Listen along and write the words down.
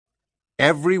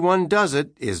everyone does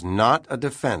it is not a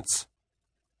defense.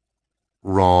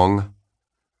 Wrong.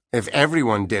 If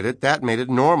everyone did it, that made it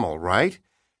normal, right?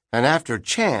 And after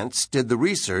Chance did the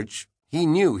research, he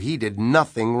knew he did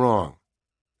nothing wrong.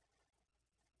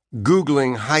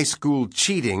 Googling high school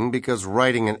cheating because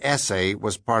writing an essay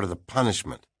was part of the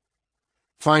punishment.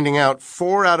 Finding out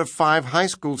 4 out of 5 high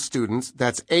school students,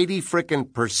 that's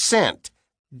 80%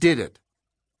 did it.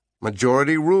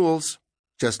 Majority rules,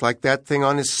 just like that thing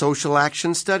on his social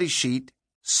action study sheet,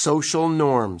 social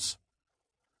norms.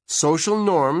 Social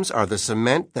norms are the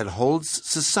cement that holds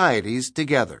societies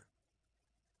together.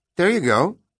 There you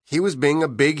go. He was being a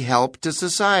big help to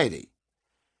society.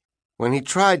 When he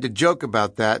tried to joke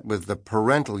about that with the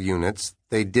parental units,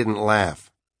 they didn't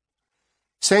laugh.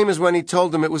 Same as when he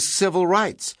told them it was civil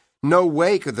rights. No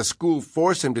way could the school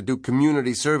force him to do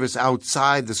community service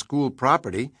outside the school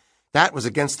property. That was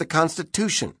against the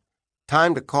Constitution.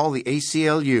 Time to call the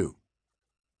ACLU.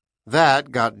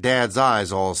 That got Dad's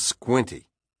eyes all squinty.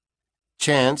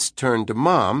 Chance turned to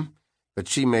Mom, but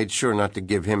she made sure not to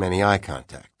give him any eye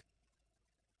contact.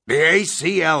 The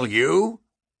ACLU?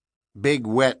 Big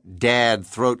wet Dad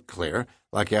throat clear,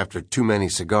 like after too many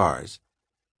cigars.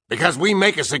 Because we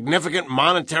make a significant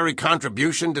monetary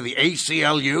contribution to the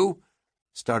ACLU?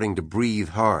 Starting to breathe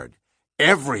hard.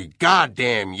 Every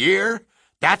goddamn year?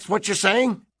 That's what you're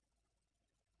saying?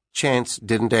 Chance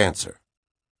didn't answer.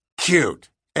 Cute.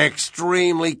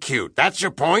 Extremely cute. That's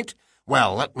your point?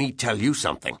 Well, let me tell you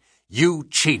something. You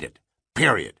cheated.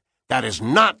 Period. That is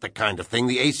not the kind of thing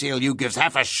the ACLU gives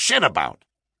half a shit about.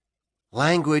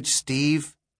 Language,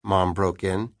 Steve, Mom broke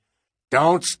in.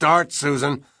 Don't start,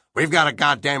 Susan. We've got a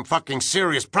goddamn fucking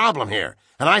serious problem here,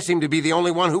 and I seem to be the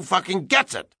only one who fucking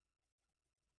gets it.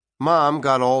 Mom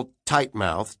got all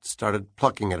tight-mouthed, started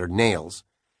plucking at her nails,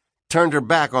 turned her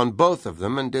back on both of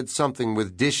them, and did something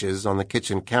with dishes on the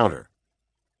kitchen counter.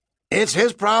 It's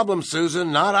his problem,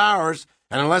 Susan, not ours,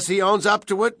 and unless he owns up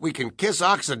to it, we can kiss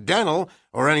Occidental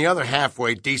or any other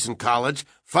halfway decent college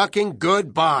fucking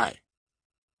goodbye.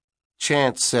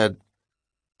 Chance said,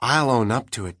 I'll own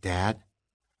up to it, Dad,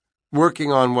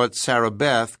 working on what Sarah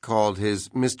Beth called his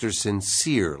Mr.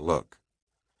 Sincere look,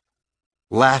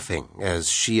 laughing as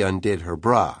she undid her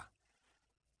bra.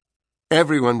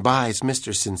 Everyone buys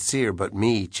Mr. Sincere but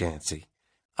me, Chancey.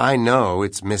 I know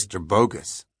it's Mr.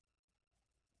 Bogus.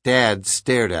 Dad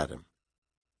stared at him.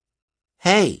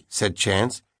 Hey, said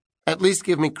Chance, at least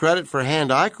give me credit for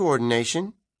hand-eye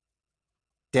coordination.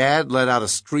 Dad let out a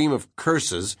stream of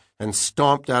curses and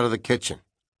stomped out of the kitchen.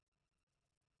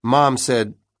 Mom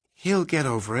said, He'll get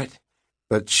over it,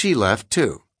 but she left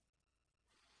too.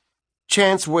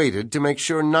 Chance waited to make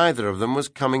sure neither of them was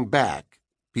coming back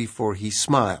before he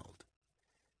smiled,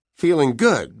 feeling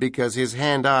good because his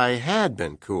hand-eye had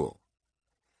been cool.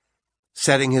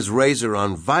 Setting his razor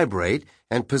on vibrate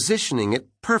and positioning it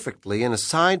perfectly in a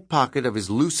side pocket of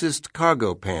his loosest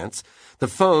cargo pants, the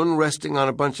phone resting on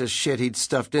a bunch of shit he'd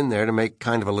stuffed in there to make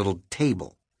kind of a little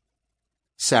table.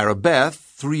 Sarah Beth,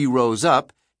 3 rows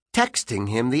up, texting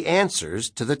him the answers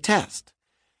to the test.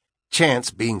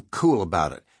 Chance being cool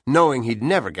about it, knowing he'd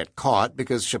never get caught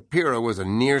because Shapiro was a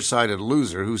nearsighted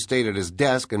loser who stayed at his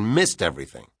desk and missed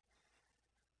everything.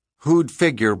 Who'd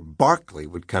figure Barkley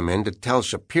would come in to tell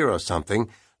Shapiro something,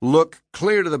 look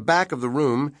clear to the back of the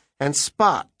room, and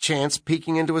spot Chance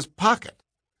peeking into his pocket?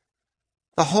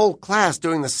 The whole class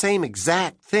doing the same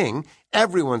exact thing,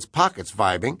 everyone's pockets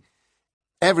vibing,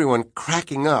 everyone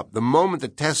cracking up the moment the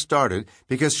test started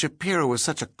because Shapiro was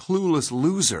such a clueless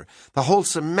loser. The whole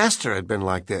semester had been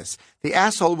like this. The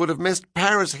asshole would have missed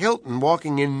Paris Hilton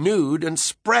walking in nude and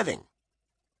spreading.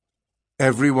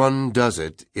 Everyone does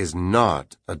it is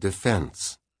not a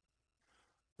defense.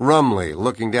 Rumley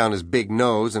looking down his big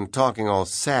nose and talking all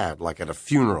sad like at a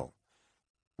funeral.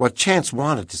 What Chance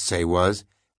wanted to say was,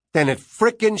 then it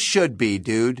frickin' should be,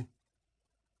 dude.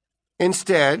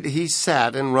 Instead, he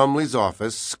sat in Rumley's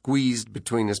office, squeezed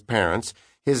between his parents,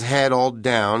 his head all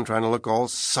down, trying to look all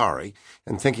sorry,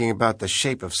 and thinking about the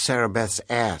shape of Sarah Beth's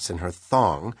ass in her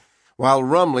thong, while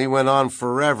Rumley went on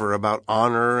forever about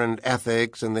honor and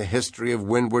ethics and the history of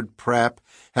Windward Prep,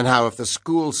 and how if the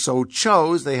school so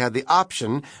chose, they had the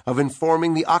option of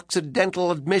informing the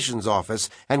Occidental admissions office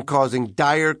and causing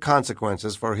dire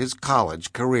consequences for his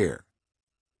college career.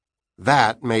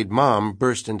 That made Mom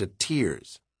burst into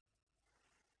tears.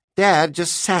 Dad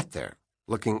just sat there,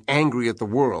 looking angry at the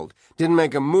world, didn't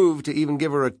make a move to even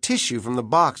give her a tissue from the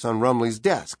box on Rumley's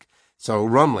desk, so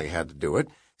Rumley had to do it,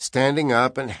 standing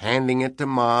up and handing it to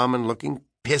Mom and looking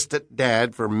pissed at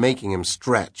Dad for making him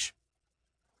stretch.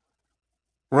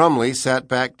 Rumley sat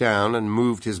back down and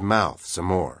moved his mouth some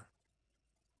more.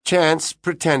 Chance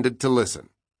pretended to listen.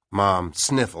 Mom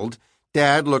sniffled.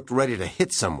 Dad looked ready to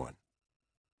hit someone.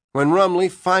 When Rumley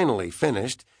finally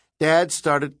finished, Dad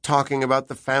started talking about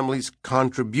the family's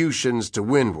contributions to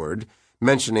Windward,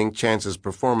 mentioning Chance's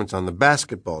performance on the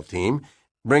basketball team,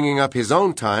 bringing up his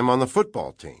own time on the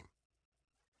football team.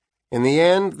 In the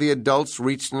end, the adults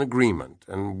reached an agreement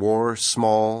and wore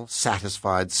small,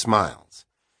 satisfied smiles.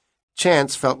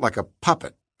 Chance felt like a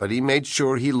puppet, but he made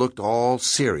sure he looked all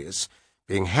serious.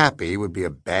 Being happy would be a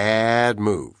bad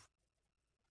move.